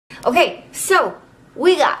Okay, so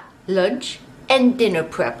we got lunch and dinner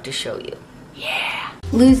prep to show you. Yeah.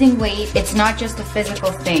 Losing weight, it's not just a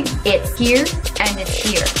physical thing. It's here and it's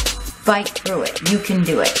here. Fight through it. You can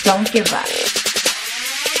do it. Don't give up.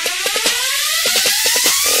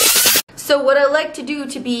 So what I like to do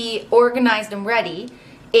to be organized and ready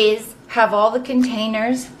is have all the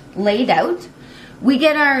containers laid out. We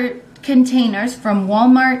get our containers from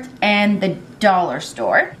Walmart and the dollar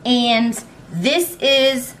store. And this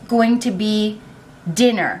is going to be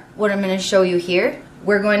dinner. What I'm going to show you here.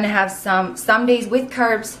 We're going to have some days with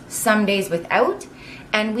carbs, some days without.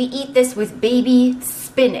 And we eat this with baby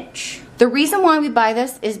spinach. The reason why we buy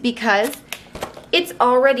this is because it's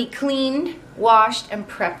already cleaned, washed, and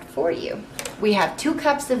prepped for you. We have 2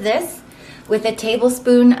 cups of this with a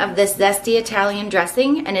tablespoon of this zesty Italian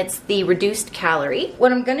dressing, and it's the reduced calorie.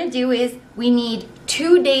 What I'm gonna do is we need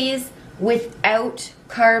 2 days without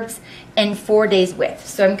carbs and 4 days with.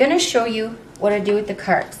 So I'm gonna show you what I do with the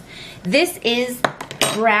carbs. This is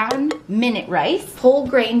brown minute rice, whole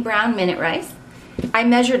grain brown minute rice. I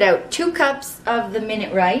measured out 2 cups of the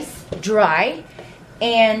minute rice, dry,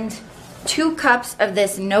 and 2 cups of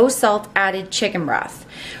this no salt added chicken broth.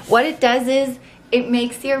 What it does is it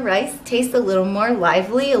makes your rice taste a little more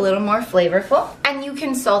lively, a little more flavorful, and you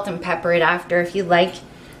can salt and pepper it after if you like.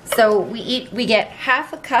 So we get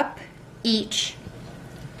half a cup each.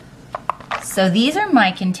 So these are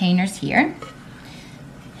my containers here,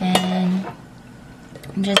 and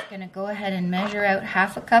I'm just gonna go ahead and measure out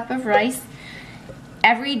half a cup of rice.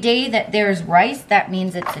 Every day that there's rice, that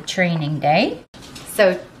means it's a training day.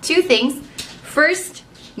 So 2 things. First,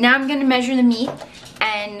 now I'm gonna measure the meat,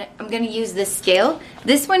 and I'm gonna use this scale.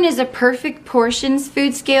 This one is a Perfect Portions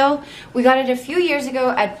food scale. We got it a few years ago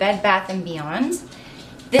at Bed Bath & Beyond.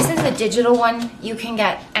 This is a digital one. You can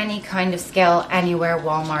get any kind of scale anywhere,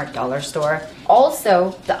 Walmart, dollar store.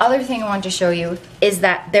 Also, the other thing I want to show you is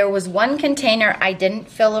that there was 1 container I didn't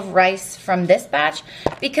fill of rice from this batch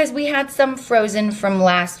because we had some frozen from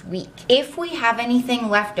last week. If we have anything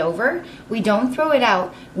left over, we don't throw it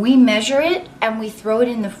out. We measure it and we throw it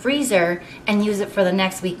in the freezer and use it for the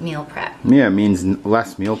next week meal prep. Yeah, it means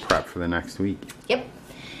less meal prep for the next week. Yep.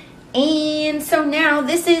 And so now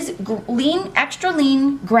this is extra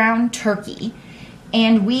lean ground turkey,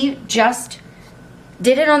 and we just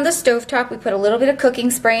did it on the stovetop. We put a little bit of cooking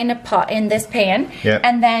spray in a pot in this pan, yep.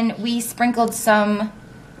 And then we sprinkled some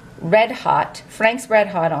Frank's Red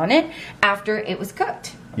Hot on it after it was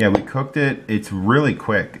cooked. Yeah, we cooked it. It's really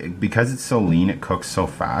quick. Because it's so lean, it cooks so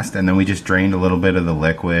fast. And then we just drained a little bit of the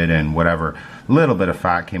liquid and whatever. Little bit of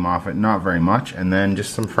fat came off it, not very much. And then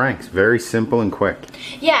just some Frank's. Very simple and quick.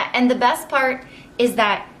 Yeah, and the best part is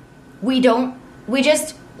that we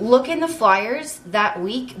just look in the flyers that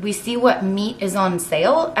week. We see what meat is on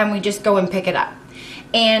sale and we just go and pick it up.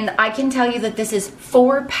 And I can tell you that this is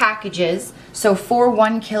 4 packages, so 4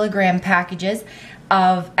 1 kilogram packages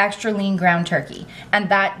of extra lean ground turkey, and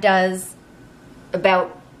that does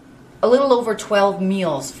about a little over 12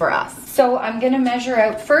 meals for us. So I'm gonna measure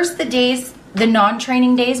out first the days, the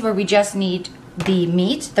non-training days where we just need the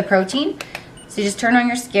meat, the protein. So you just turn on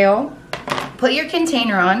your scale, put your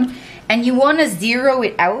container on, and you want to zero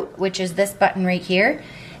it out, which is this button right here.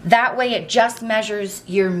 That way it just measures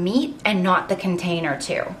your meat and not the container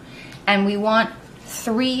too. And we want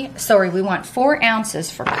 4 ounces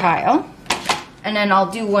for Kyle. And then I'll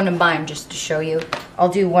do one of mine just to show you. I'll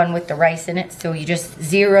do one with the rice in it, so you just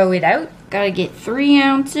zero it out. Gotta get 3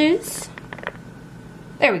 ounces.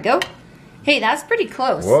 There we go. Hey, that's pretty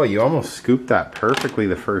close. Whoa, you almost scooped that perfectly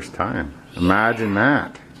the first time. Imagine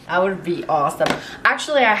that. That would be awesome.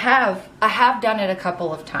 Actually, I have done it a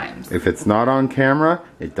couple of times. If it's not on camera,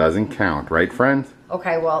 it doesn't count, right, friends?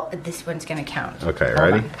 Okay, well, this one's gonna count. Okay,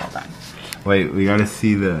 ready? Hold on. Wait, we gotta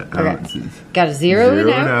see the ounces. Gotta zero it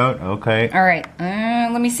out. Okay. All right,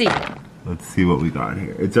 let me see. Let's see what we got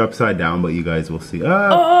here. It's upside down, but you guys will see.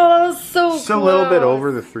 Oh, so just a little bit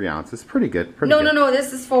over the 3 ounces. Pretty good. No,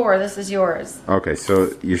 this is 4. This is yours. Okay,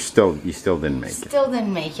 so you still didn't make it. Still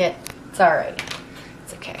didn't make it. It's all right.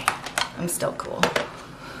 It's okay. I'm still cool.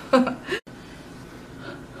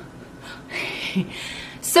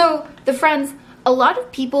 So, the friends, a lot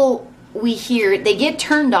of people we hear, they get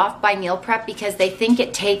turned off by meal prep because they think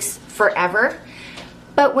it takes forever.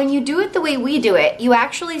 But when you do it the way we do it, you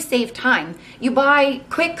actually save time. You buy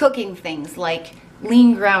quick cooking things like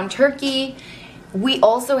lean ground turkey. We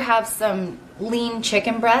also have some lean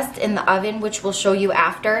chicken breast in the oven, which we'll show you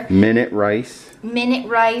after. Minute rice,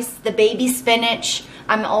 the baby spinach.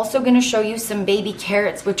 I'm also going to show you some baby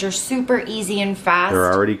carrots, which are super easy and fast.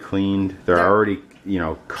 They're already cleaned. They're already,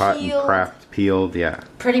 cut peeled. and prepped. peeled, yeah.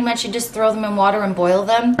 Pretty much you just throw them in water and boil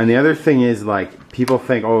them. And the other thing is, like, people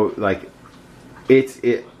think, oh, like,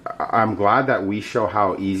 I'm glad that we show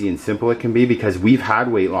how easy and simple it can be, because we've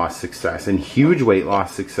had weight loss success and huge weight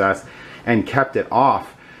loss success and kept it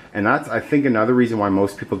off. And that's, I think, another reason why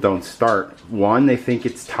most people don't start. One, they think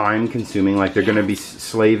it's time consuming, like they're going to be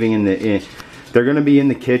slaving they're going to be in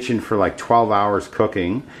the kitchen for like 12 hours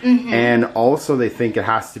cooking. And also they think it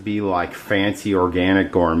has to be like fancy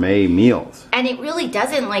organic gourmet meals. And it really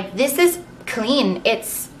doesn't. Like, this is clean.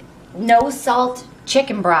 It's no salt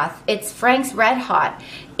chicken broth. It's Frank's Red Hot.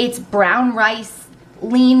 It's brown rice,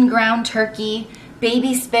 lean ground turkey,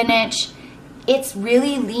 baby spinach. It's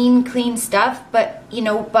really lean, clean stuff, but you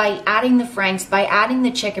know, by adding the Frank's, by adding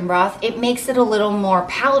the chicken broth, it makes it a little more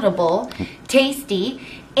palatable, tasty,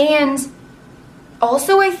 and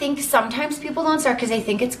also I think sometimes people don't start because they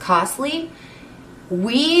think it's costly.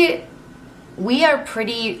 We are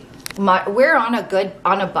pretty much, we're on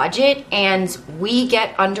a budget, and we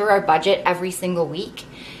get under our budget every single week.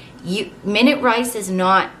 Minute rice is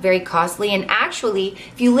not very costly, and actually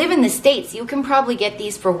if you live in the States, you can probably get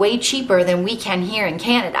these for way cheaper than we can here in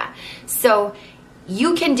Canada. So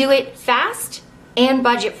you can do it fast and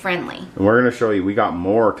budget friendly. And we're going to show you, we got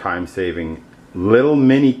more time saving little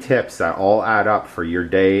mini tips that all add up for your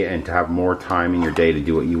day and to have more time in your day to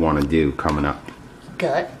do what you want to do coming up.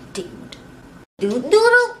 Good dude.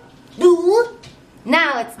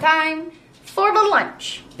 Now it's time for the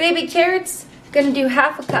lunch. Baby carrots, gonna do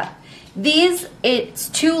half a cup. These, it's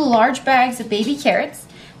 2 large bags of baby carrots.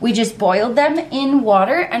 We just boiled them in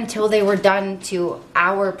water until they were done to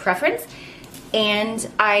our preference. And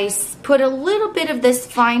I put a little bit of this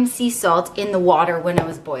fine sea salt in the water when I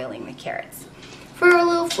was boiling the carrots for a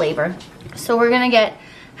little flavor. So we're gonna get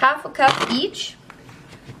half a cup each.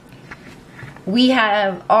 We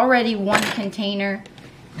have already 1 container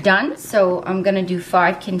done, so I'm gonna do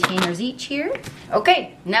 5 containers each here.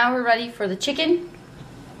 Okay, now we're ready for the chicken.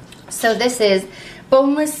 So this is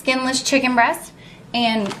boneless, skinless chicken breast,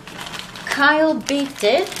 and Kyle baked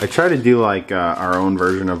it. I try to do like our own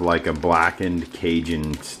version of like a blackened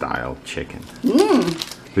Cajun style chicken.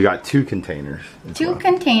 We got 2 containers. 2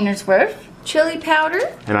 containers worth. Chili powder.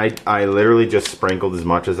 And I literally just sprinkled as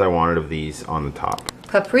much as I wanted of these on the top.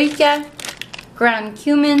 Paprika, ground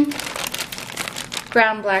cumin,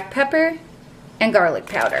 ground black pepper, and garlic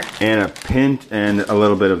powder. And a pinch and a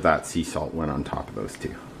little bit of that sea salt went on top of those 2.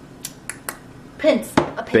 A pinch.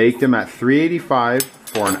 Baked them at 385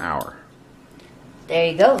 for an hour. There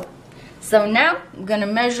you go. So now I'm gonna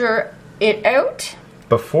measure it out.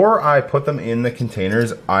 Before I put them in the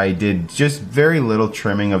containers, I did just very little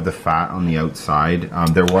trimming of the fat on the outside.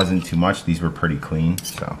 There wasn't too much. These were pretty clean.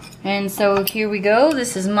 And so here we go.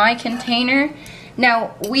 This is my container.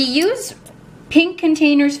 Now we use pink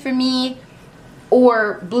containers for me,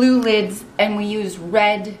 or blue lids, and we use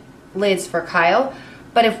red lids for Kyle.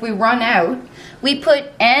 But if we run out, we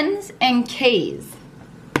put N's and K's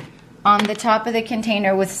on the top of the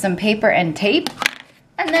container with some paper and tape.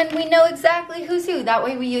 And then we know exactly who's who. That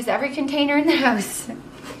way we use every container in the house.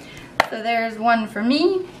 So there's one for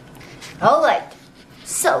me. All right,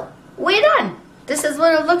 so we're done. This is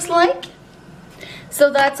what it looks like.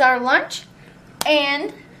 So that's our lunch.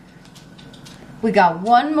 And we got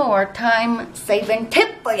one more time-saving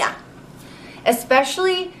tip for ya.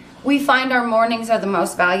 Especially, we find our mornings are the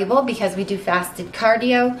most valuable because we do fasted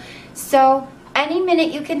cardio. So any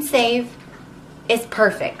minute you can save is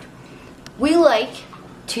perfect. We like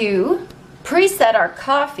to preset our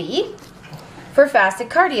coffee for fasted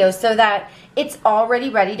cardio so that it's already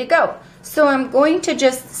ready to go. So I'm going to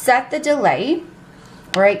just set the delay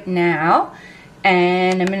right now,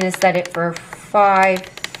 and I'm going to set it for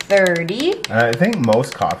 5:30. I think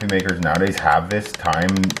most coffee makers nowadays have this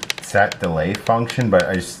time set delay function, but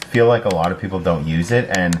I just feel like a lot of people don't use it,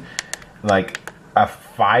 and like a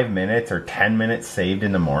 5 minutes or 10 minutes saved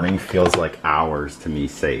in the morning feels like hours to me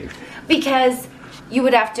saved. Because you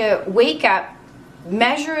would have to wake up,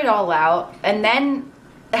 measure it all out, and then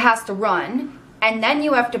it has to run, and then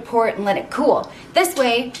you have to pour it and let it cool. This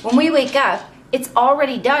way, when we wake up, it's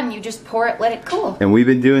already done. You just pour it, let it cool. And we've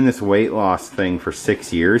been doing this weight loss thing for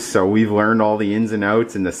 6 years, so we've learned all the ins and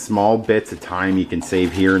outs and the small bits of time you can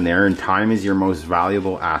save here and there, and time is your most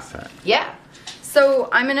valuable asset. Yeah. So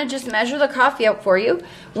I'm gonna just measure the coffee out for you.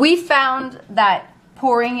 We found that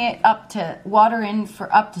pouring it up to water in for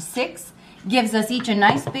up to 6 gives us each a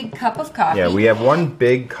nice big cup of coffee. Yeah, we have 1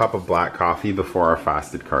 big cup of black coffee before our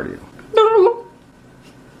fasted cardio.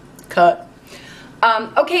 Cut.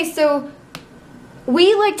 Okay, so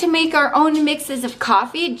we like to make our own mixes of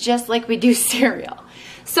coffee just like we do cereal.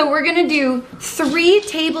 So we're gonna do 3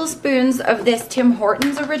 tablespoons of this Tim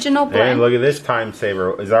Hortons original blend. And look at this time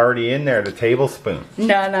saver. Is already in there, the tablespoon.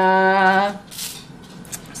 Na-na.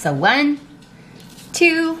 So 1,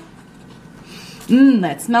 2,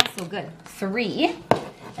 that smells so good. 3.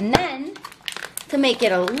 And then, to make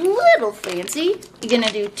it a little fancy, you're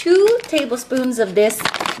gonna do 2 tablespoons of this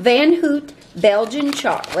Van Hout Belgian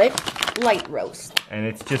chocolate light roast. And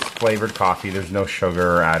it's just flavored coffee. There's no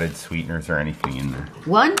sugar or added sweeteners or anything in there.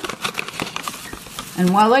 1.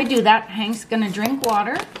 And while I do that, Hank's gonna drink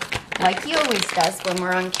water, like he always does when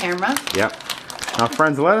we're on camera. Yep. Now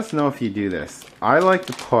friends, let us know if you do this. I like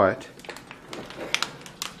to put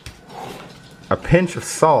a pinch of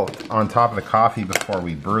salt on top of the coffee before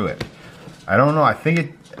we brew it. I don't know, I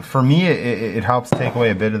think for me it helps take away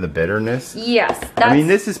a bit of the bitterness. Yes. I mean,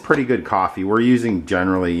 this is pretty good coffee. We're using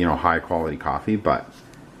generally, you know, high quality coffee, but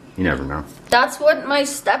you never know. That's what my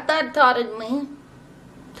stepdad taught me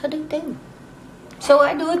to do. So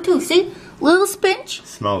I do it too. See? Little pinch.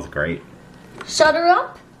 Smells great. Shut her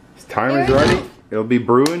up. This timer's ready. It'll be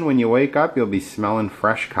brewing when you wake up. You'll be smelling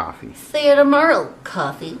fresh coffee. See you tomorrow,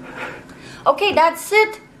 coffee. Okay, that's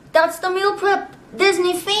it. That's the meal prep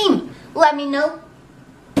Disney theme. Let me know.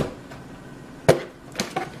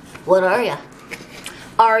 What are you?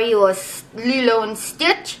 Are you a Lilo and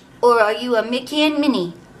Stitch or are you a Mickey and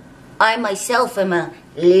Minnie? I myself am a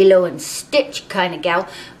Lilo and Stitch kind of gal,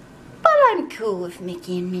 but I'm cool with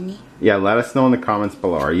Mickey and Minnie. Yeah, let us know in the comments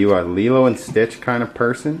below. Are you a Lilo and Stitch kind of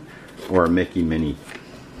person or a Mickey Minnie?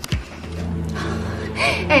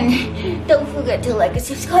 And don't forget to like and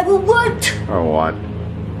subscribe or what? Or what?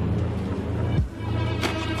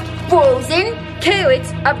 Frozen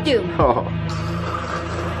Carrots of Doom. Oh.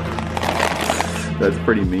 That's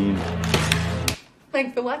pretty mean.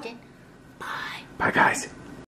 Thanks for watching. Bye guys.